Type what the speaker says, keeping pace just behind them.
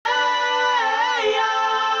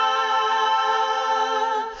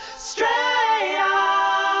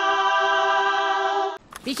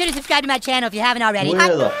Be sure to subscribe to my channel if you haven't already. Where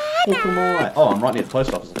the fuck am I? Oh, I'm right near the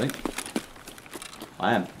post office, I think.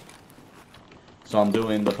 I am. So I'm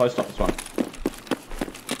doing the post office one.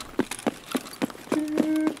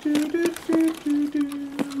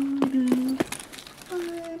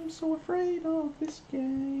 I'm so afraid of this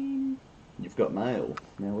game. You've got mail.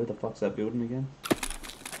 Now where the fuck's that building again?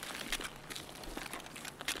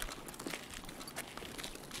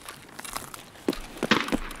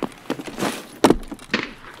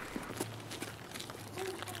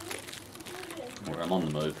 Or I'm on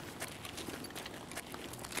the move.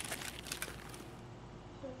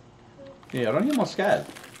 Yeah, I don't hear my scab.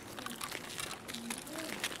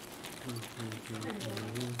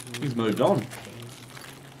 He's moved on.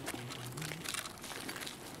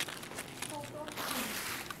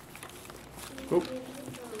 Cool.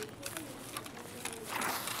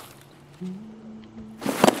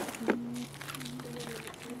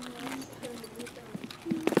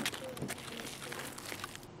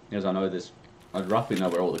 As I know this, I roughly know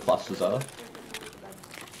where all the clusters are.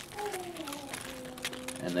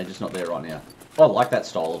 And they're just not there right now. I like that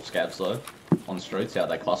style of scabs though, on the streets, how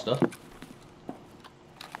they cluster. I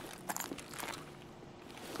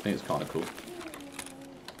think it's kind of cool.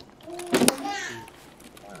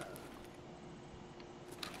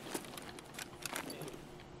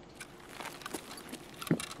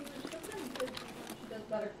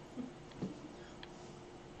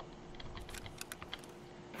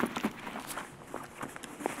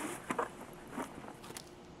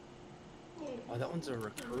 Oh, that one's a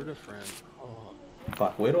recruiter friend. Oh.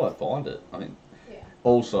 Fuck, where do I find it? I mean,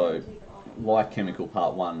 also, like Chemical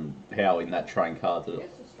Part 1, how in that train car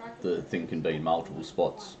the thing can be in multiple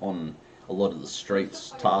spots on a lot of the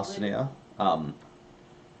streets tasks now. A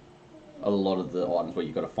lot of the items where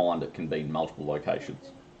you've got to find it can be in multiple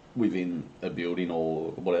locations within a building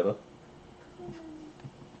or whatever.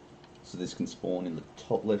 So this can spawn in the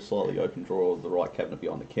top left slightly open drawer of the right cabinet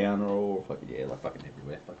behind the counter, or fucking, yeah, like fucking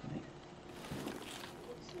everywhere, fucking me.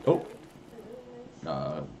 Oh!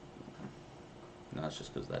 No. No, it's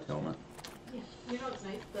just because of that helmet. Yeah. You know what's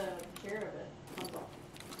nice? The chair of it comes off.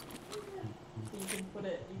 So you can put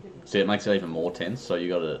it, you can... See, it makes it even more tense, so you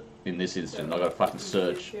gotta, in this instant, I gotta fucking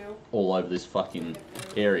search all over this fucking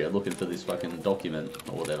area looking for this fucking document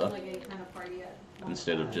or whatever.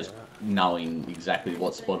 Instead of just knowing exactly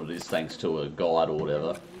what spot it is thanks to a guide or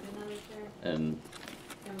whatever. And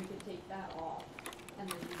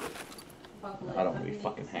I don't want to be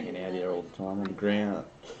fucking hanging out here all the time on the ground,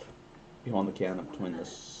 behind the counter between the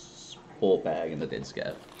sport bag and the dead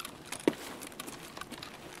scab.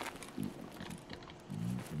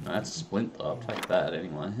 No, that's a splint though, I'll take that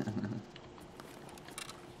anyway.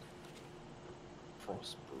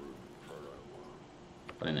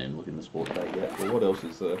 I didn't even look in the sport bag yet, but what else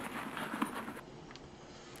is there?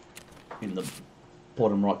 In the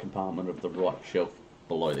bottom right compartment of the right shelf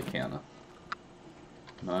below the counter.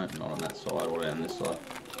 No, not on that side, or down this side.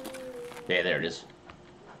 Yeah, there it is.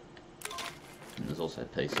 And there's also a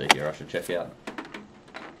PC here I should check out.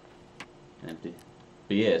 Empty.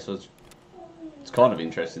 But yeah, so it's kind of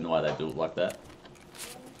interesting the way they do it like that.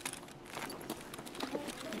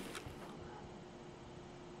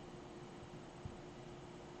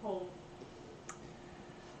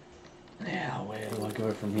 Now, where do I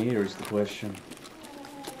go from here is the question.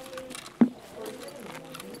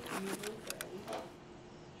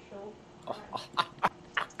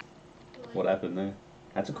 What happened there?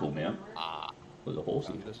 That's a cool mount. Was a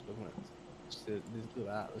horsey. It's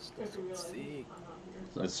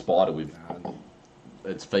a spider with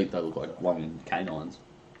its feet, they look like one canines.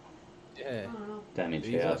 Yeah.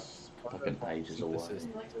 Damaged house. Fucking ages away.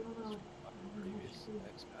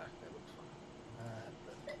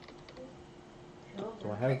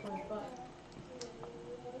 Do I have?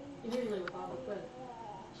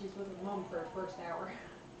 She's with her mom for her first hour.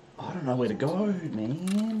 I don't know where to go,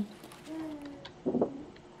 man.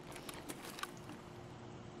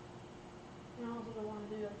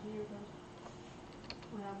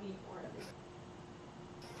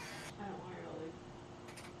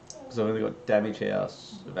 Because I've either got damage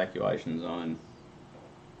house, evacuation zone,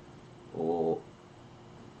 or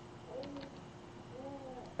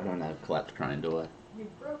I don't have collapsed crane, do I?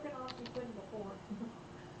 You've broken off you couldn't before.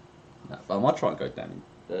 No, but I might try and go damage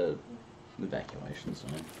evacuation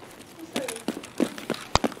zone.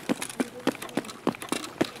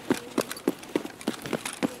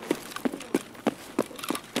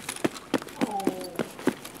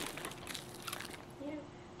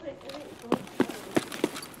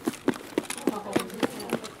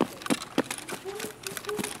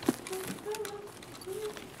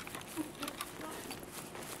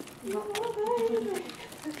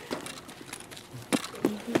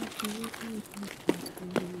 Oh,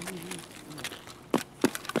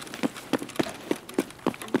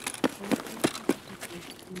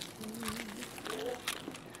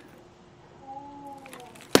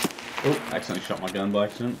 accidentally shot my gun by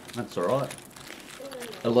accident. That's alright.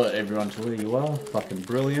 Alert everyone to where you are. Fucking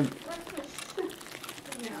brilliant.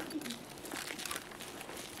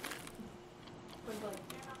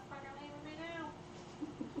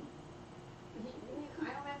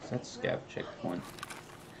 That's scav checkpoint,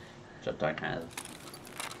 which I don't have.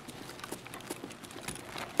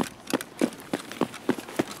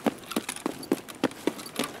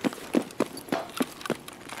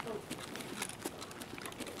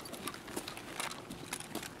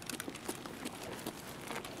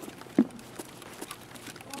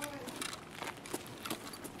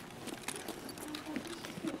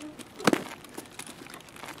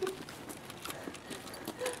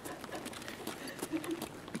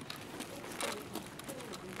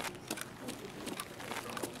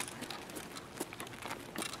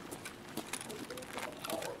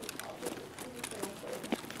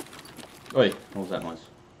 Wait, what was that noise?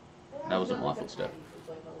 That wasn't my footstep.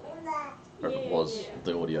 Or if it was,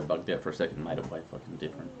 the audio bugged out for a second and made it way fucking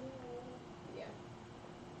different.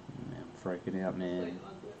 Man, I'm freaking out, man.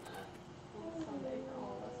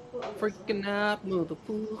 Freaking out,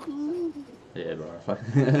 motherfucker. Yeah, bro.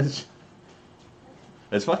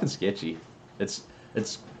 It's fucking sketchy.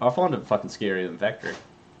 I find it fucking scarier than Factory.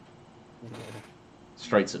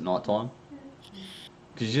 Streets at night time.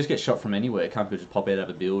 Because you just get shot from anywhere. Can't just pop out of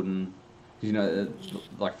a building. You know,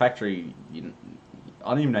 like Factory, I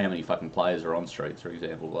don't even know how many fucking players are on streets, for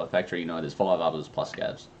example. Like Factory, you know, there's 5 others plus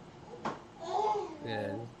scavs.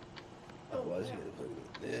 Yeah. Otherwise, you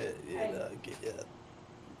gotta get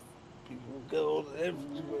people going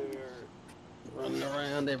everywhere, running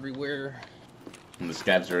around everywhere. And the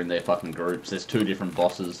scavs are in their fucking groups. There's 2 different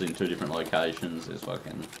bosses in 2 different locations. There's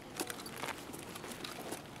fucking...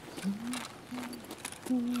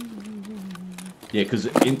 Yeah, because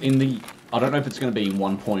in the... I don't know if it's going to be in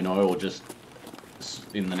 1.0 or just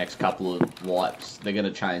in the next couple of wipes. They're going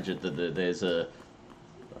to change it that there's a...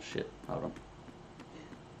 Oh shit, hold on.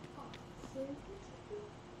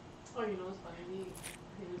 Oh, you know what's funny?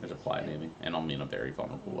 There's a player near me, and I'm in a very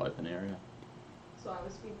vulnerable open area. So I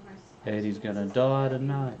was feeding Marcella. Eddie's gonna die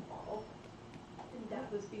tonight. And Dad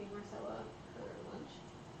was feeding Marcella her lunch.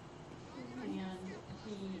 And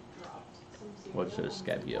he dropped some cereal. What should a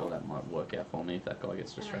scav yell? That might work out for me if that guy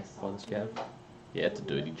gets distracted by the scav. Yeah, to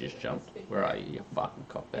do it, he just jumped. Where are you, you fucking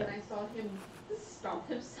cockbag? And I saw him stop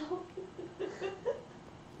himself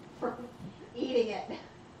from eating it.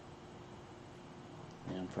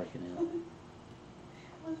 Yeah, I'm freaking out.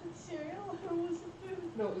 Was it cereal or was it food?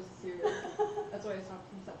 No, it was cereal. That's why I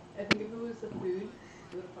stopped himself. I think if it was the food,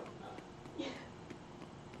 he would have fucked up. Yeah.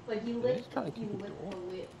 Like he licked the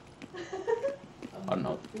lid I don't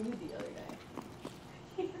know. of the food the other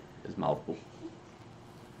day. There's multiple.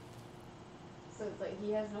 So it's like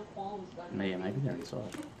he has no qualms about it. Yeah, maybe they're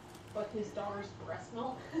inside. But his daughter's breast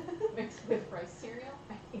milk mixed with rice cereal?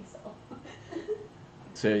 I think so.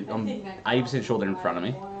 So I'm 80% sure they're in front of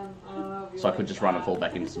me. So I could just run and fall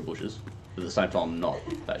back into some bushes. But at the same time, I'm not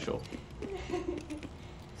that sure.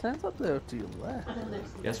 Sounds like they're to your left. Yeah,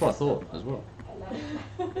 that's what I thought as well.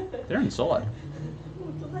 They're inside.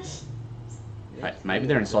 Hey, maybe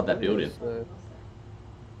they're inside that building.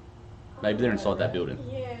 Maybe they're inside that building.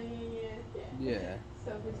 Yeah.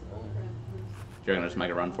 So his girlfriend was Do you reckon I just make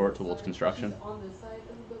a run for it towards construction? on this side of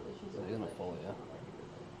the building. She's They're gonna follow you.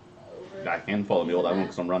 They can follow me all they want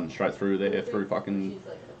because I'm running straight through there, through fucking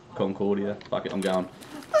Concordia. Fuck it, I'm going.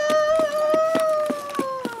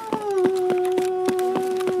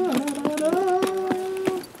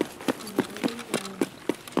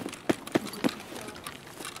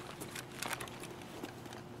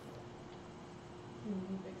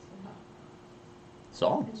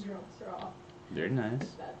 Songs. Very nice.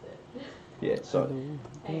 That's it. Yeah, so.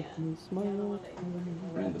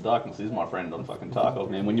 Man, the darkness is my friend on fucking Tarkov,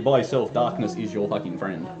 man. When you're by yourself, darkness is your fucking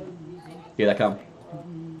friend. Here they come.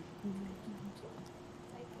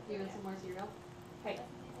 Do you want some more cereal? Hey.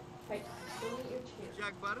 Hey. Don't eat your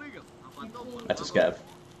chair. That's a scav.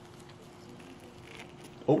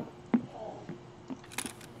 Oh.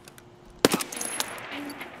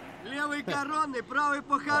 Левый коронный, правый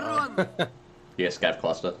похоронный. Yeah, scav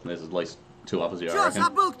cluster. There's at least 2 others here, I Чё, reckon.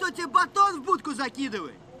 забыл, кто тебе батон в будку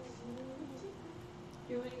закидывает?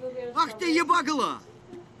 Do you want to go get a Ах ты ебагло!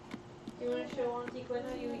 Do you want to show Auntie Gwen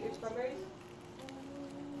how you eat your strawberries?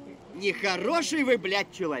 Нехороший вы,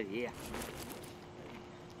 блядь, человек.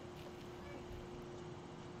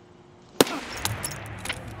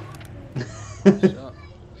 Shot.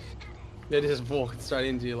 They're just walking straight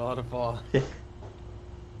into your line of fire.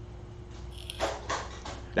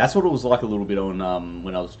 That's what it was like a little bit on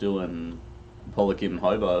when I was doing Polikim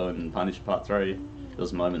Hobo and Punish Part 3. There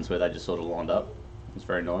was moments where they just sort of lined up. It was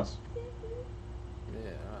very nice.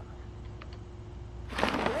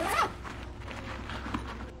 Yeah.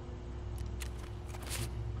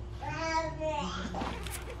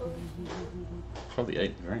 Probably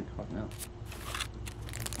eat and drink right now.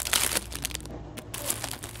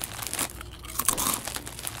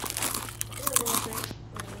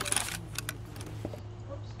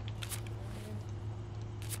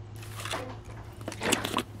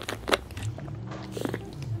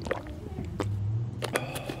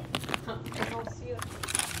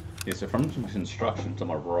 Yeah, so from construction to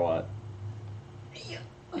my right, you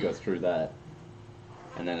go through that,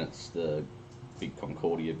 and then it's the big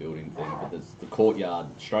Concordia building thing, but there's the courtyard,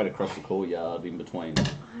 straight across the courtyard in between.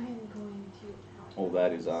 All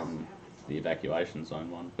that is the evacuation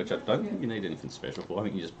zone one, which I don't think you need anything special for. I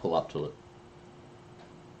think you just pull up to it.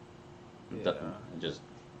 Yeah. Just,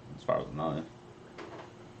 as far as I know.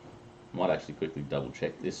 Might actually quickly double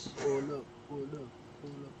check this. Pull up,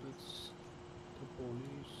 it's the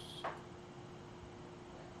police.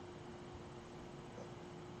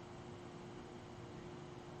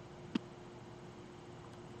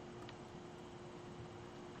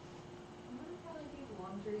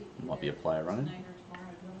 Might be a player running. Tonight or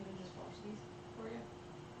tomorrow. Do you want me to just wash these for you?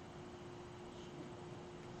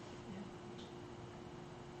 Yeah.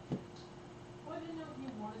 Well, I didn't know if you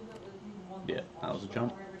wanted them, if you want them Yeah, that was a washed jump.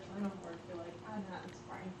 before I return them, or if you're like, ah, nah, it's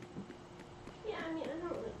fine. Yeah, I mean, I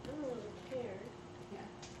don't really care. Yeah.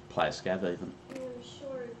 Play a scab even. I'm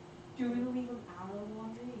sure. Do you want me to leave them out of the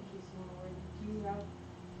laundry in case you want to wear them? Do you have,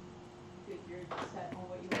 if you're set on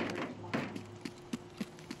what you want to wear tomorrow?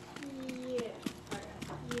 Yeah.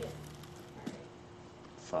 Yeah. Alright.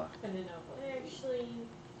 Fuck. I didn't know if I actually.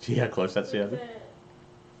 See how close that's the other?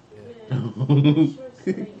 Yeah. Short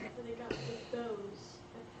sleeve that I got with those.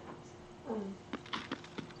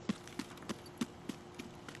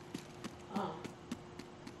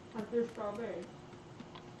 After strawberry.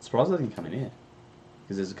 Surprised I didn't come in here.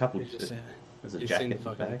 Because there's a couple. You've just seen, There's a you've jacket seen in the the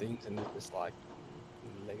fucking bag. things and it's just like,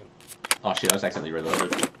 leg 'em. Oh shit, I was accidentally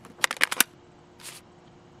reloaded.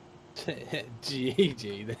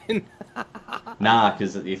 GG then. Nah,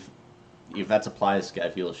 because if that's a player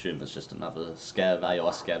scav, you'll assume it's just another scav. AI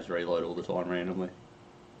scavs reload all the time randomly.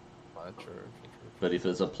 Oh, true. But if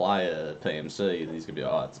it's a player PMC, then he's gonna be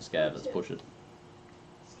oh, it's a scav. Let's push it.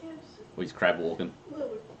 Scabs. Well, he's crab walking.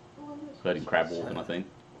 Heard him crab walking, I think.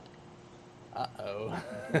 Uh-oh.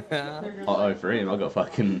 Oh, for him, I got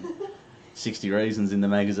fucking 60 reasons in the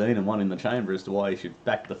magazine and one in the chamber as to why he should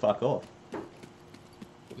back the fuck off.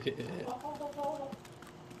 Yeah.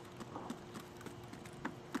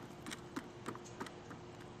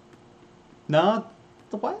 Nah,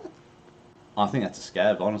 the way I think that's a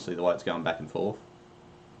scab, honestly, the way it's going back and forth.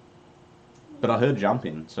 But I heard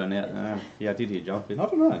jumping, so now, yeah, I did hear jumping. I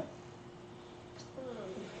don't know.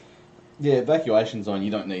 Yeah, evacuation zone,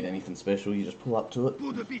 you don't need anything special, you just pull up to it.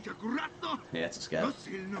 Yeah, it's a scab.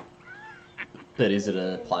 But is it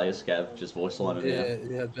a player scab, just voice lining Yeah, now?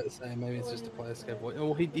 yeah, I was about to say, maybe it's just a player scab.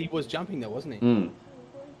 Well, he was jumping though, wasn't he? Mm.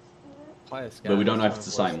 Player scab. But we don't know if it's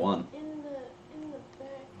the same one. In the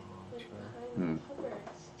back, like behind the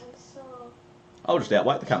cupboards, I saw. I'll just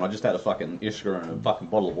outwait the cunt, I just had a fucking Ishka and a fucking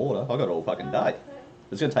bottle of water. I got all fucking day.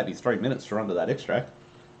 It's gonna take me 3 minutes to run to that extract.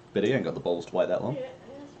 But he ain't got the balls to wait that long. Yeah,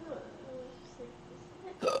 that's what I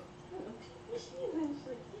was just like, is that? And she's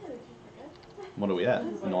like, yeah, did you forget? What are we at?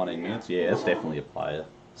 19 minutes? Yeah, it's definitely a player.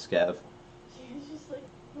 Scav. She was just like,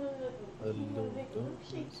 you wanna make a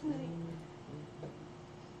milkshake tonight?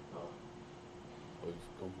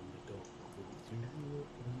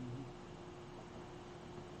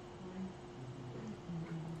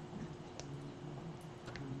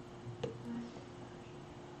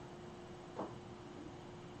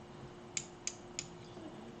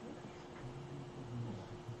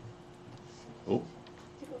 Oh,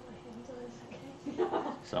 Do you want my hands on? It's okay.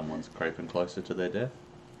 someone's creeping closer to their death.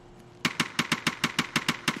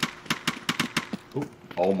 Oh,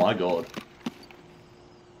 oh my god.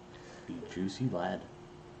 You juicy lad.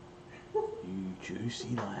 You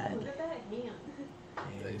juicy lad. Look at that hand.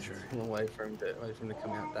 We'll wait for him to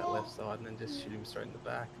come out that left side and then just shoot him straight in the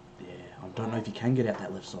back. Yeah, I don't know if you can get out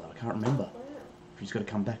that left side. I can't remember. If he's got to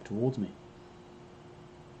come back towards me.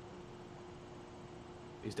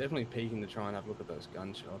 He's definitely peeking to try and have a look at those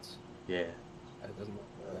gunshots. Yeah. It doesn't look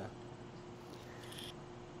like that.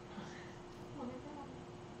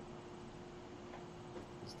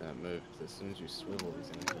 Just don't move, 'cause as soon as you swivel, he's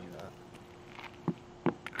gonna hear that.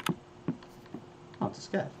 It's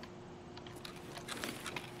a scav.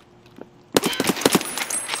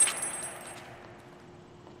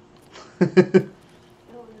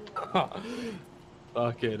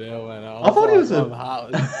 Fucking hell, man. I thought he was a... My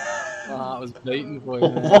heart was beating for you,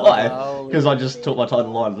 man. Why? Because I just took my time to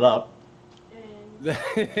line it up.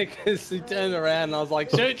 Because he turned around and I was like,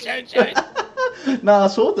 shoot, shoot, shoot. No, I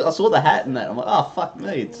saw the hat and that. I'm like, oh fuck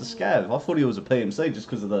me, it's a scav. I thought he was a PMC just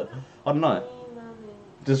because of the, I don't know,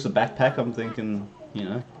 just the backpack. I'm thinking, you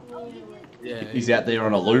know, Yeah. he's out there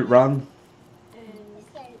on a loot run.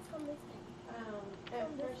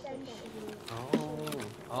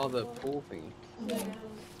 Oh, the pool thing.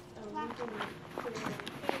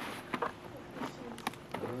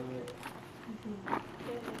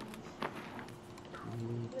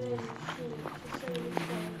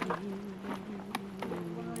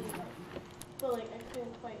 But like I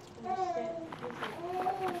couldn't quite understand.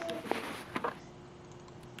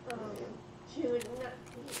 She was like not.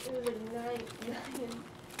 It was like 9,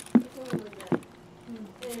 something like that.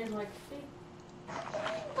 And you're like, big.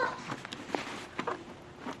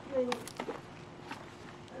 Then,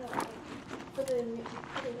 but then we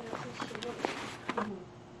put it out and she went.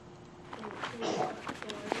 And she was like,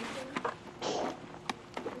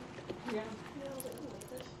 Yeah. and I was like, oh my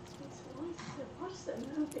gosh, it's been so long since I watched that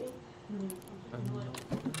movie.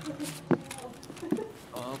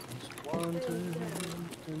 I was wandering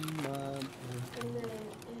in my And then it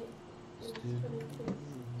was funny because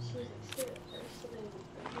she was like scared at first, so then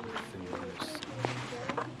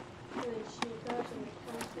and then she got in the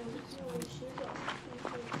car and she was shoes off.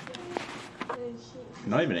 And then she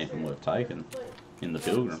Not even anything worth taking in the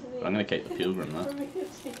Pilgrim. I'm gonna keep the Pilgrim though.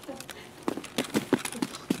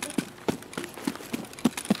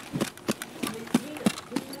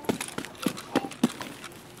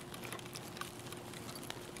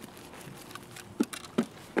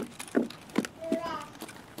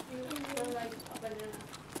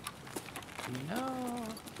 No.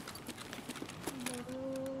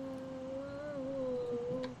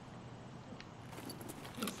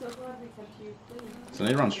 I'm so glad we kept you clean. So I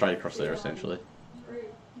need to run straight across there essentially.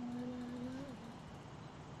 Great.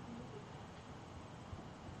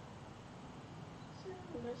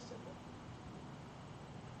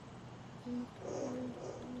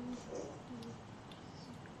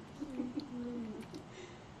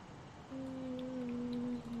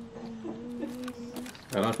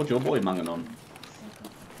 And I put your boy munging on.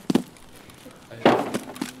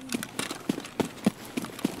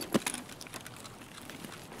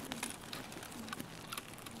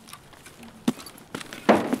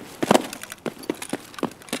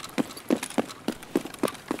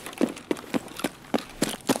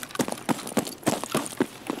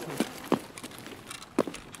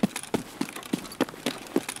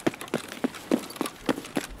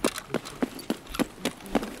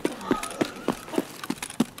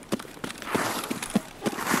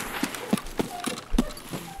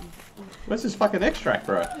 Where's this fucking extract,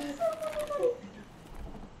 bro?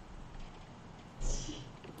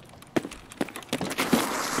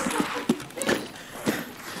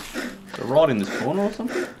 They're right in this corner or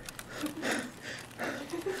something?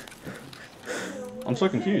 I'm so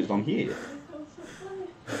confused, I'm here.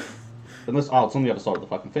 Unless, oh, it's on the other side of the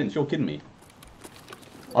fucking fence, you're kidding me.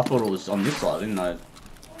 I thought it was on this side, I didn't know.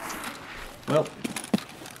 Well.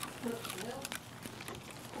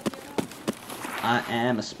 I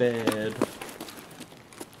am a spared.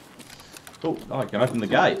 Oh, I can open the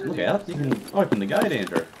gate. Look out, you can open the gate,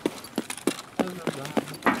 Andrew.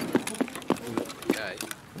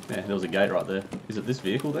 Yeah, there was a gate right there. Is it this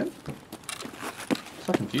vehicle then?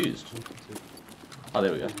 So confused. Oh,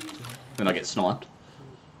 there we go. Then I get sniped.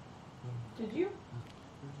 Did you?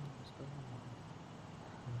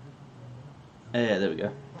 Yeah, there we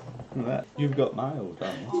go. Look at that. You've got mail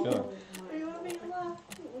done. Let's go. Are you want me to laugh?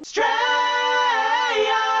 Strike!